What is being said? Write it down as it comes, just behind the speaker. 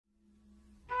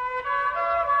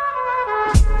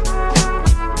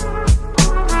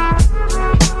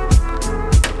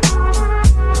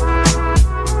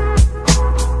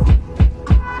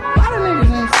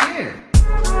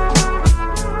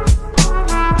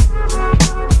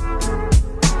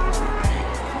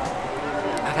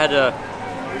had to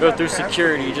go through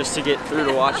security just to get through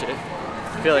to watch it.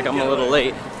 I feel like I'm a little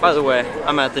late. By the way,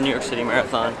 I'm at the New York City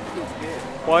Marathon.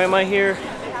 Why am I here?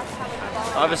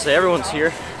 Obviously everyone's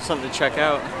here, something to check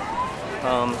out.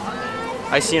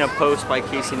 I seen a post by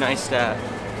Casey Neistat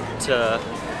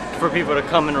for people to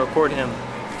come and record him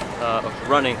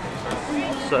running.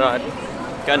 So I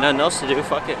got nothing else to do,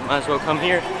 fuck it, might as well come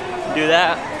here and do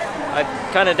that. I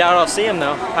kind of doubt I'll see him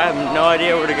though. I have no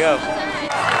idea where to go.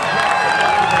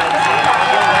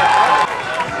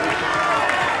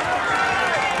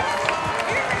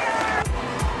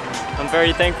 I'm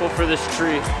very thankful for this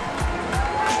tree.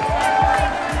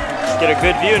 Get a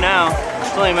good view now.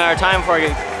 It's only a matter of time before I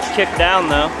get kicked down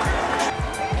though.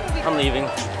 I'm leaving.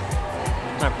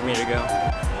 Time for me to go.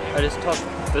 I just told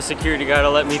the security guy to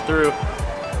let me through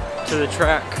to the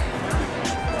track.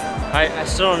 I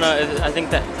still don't know. I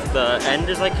think that the end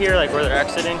is like here, like where they're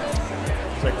exiting.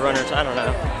 It's like runners, I don't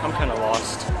know. I'm kind of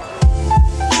lost.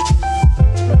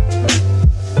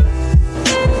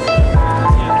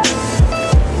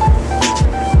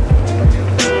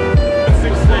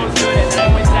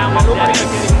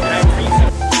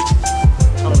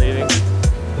 I'm leaving.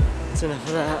 That's enough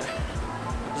of that.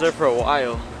 I was there for a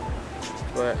while,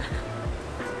 but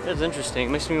it's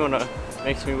interesting. Makes me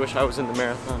wish I was in the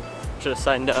marathon. Should have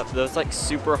signed up. Though it's like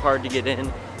super hard to get in.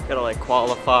 You gotta like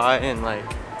qualify, and like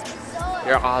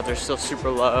your odds are still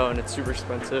super low, and it's super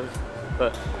expensive.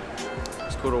 But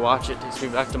it's cool to watch. It takes me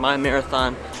back to my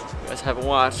marathon. You guys haven't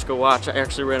watched, go watch. I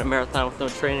actually ran a marathon with no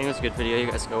training. It was a good video. You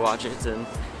guys go watch it. It's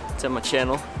on my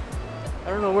channel.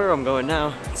 I don't know where I'm going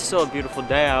now. It's still a beautiful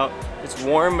day out. It's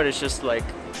warm, but it's just like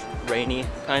rainy,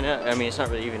 kind of. I mean, it's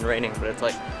not really even raining, but it's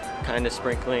like kind of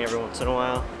sprinkling every once in a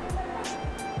while.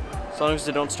 As long as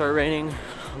it don't start raining,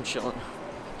 I'm chilling.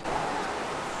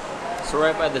 So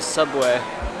right by the subway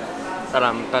that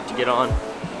I'm about to get on,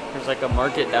 there's like a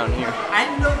market down here. I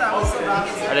didn't know that was about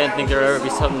it. I didn't think there would ever be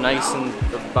something nice in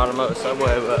the bottom of the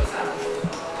subway, but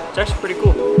it's actually pretty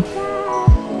cool.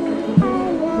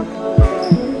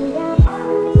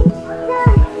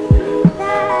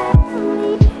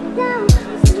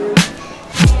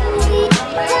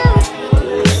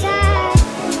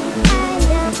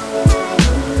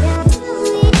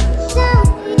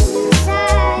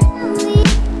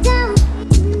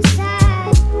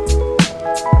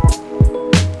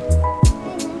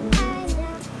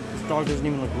 Doesn't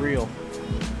even look real.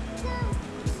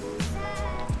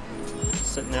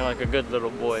 Sitting there like a good little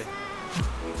boy. It's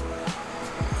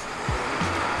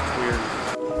weird.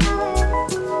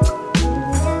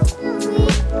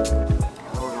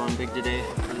 We're going big today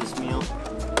for this meal.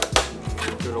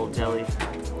 Good old deli.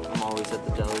 I'm always at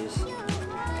the delis.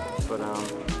 But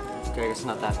okay, I guess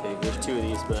not that big. There's two of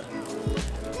these, but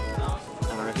I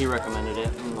don't know. He recommended it.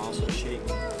 And also a shake.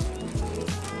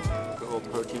 Good old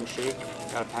protein shake.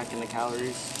 Gotta pack in the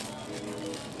calories.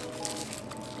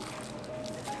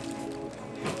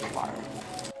 Fire.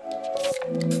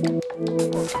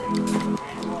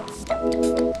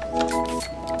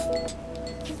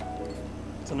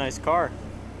 It's a nice car.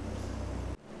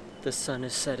 The sun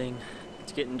is setting.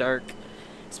 It's getting dark.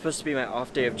 It's supposed to be my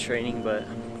off day of training, but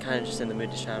I'm kind of just in the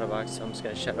mood to shadow box, so I'm just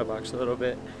gonna shadow box a little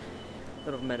bit.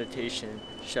 Little meditation,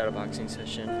 shadow boxing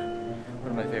session.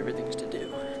 One of my favorite things to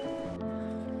do.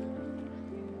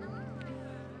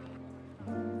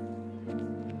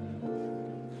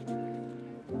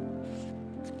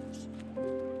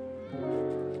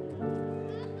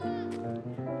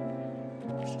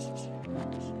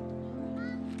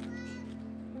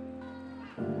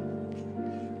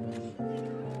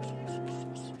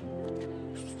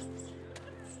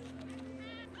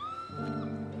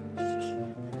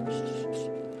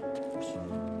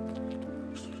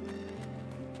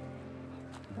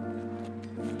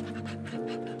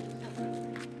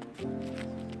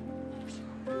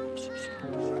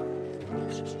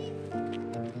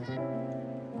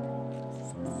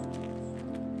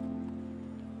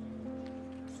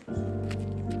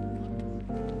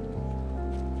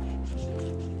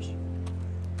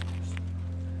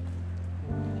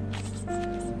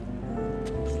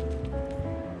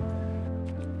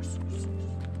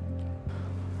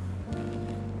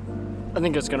 I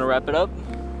think that's gonna wrap it up.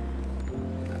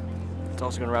 It's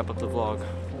also gonna wrap up the vlog.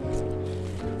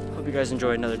 Hope you guys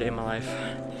enjoyed another day in my life.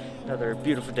 Another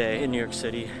beautiful day in New York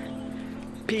City.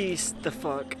 Peace the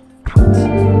fuck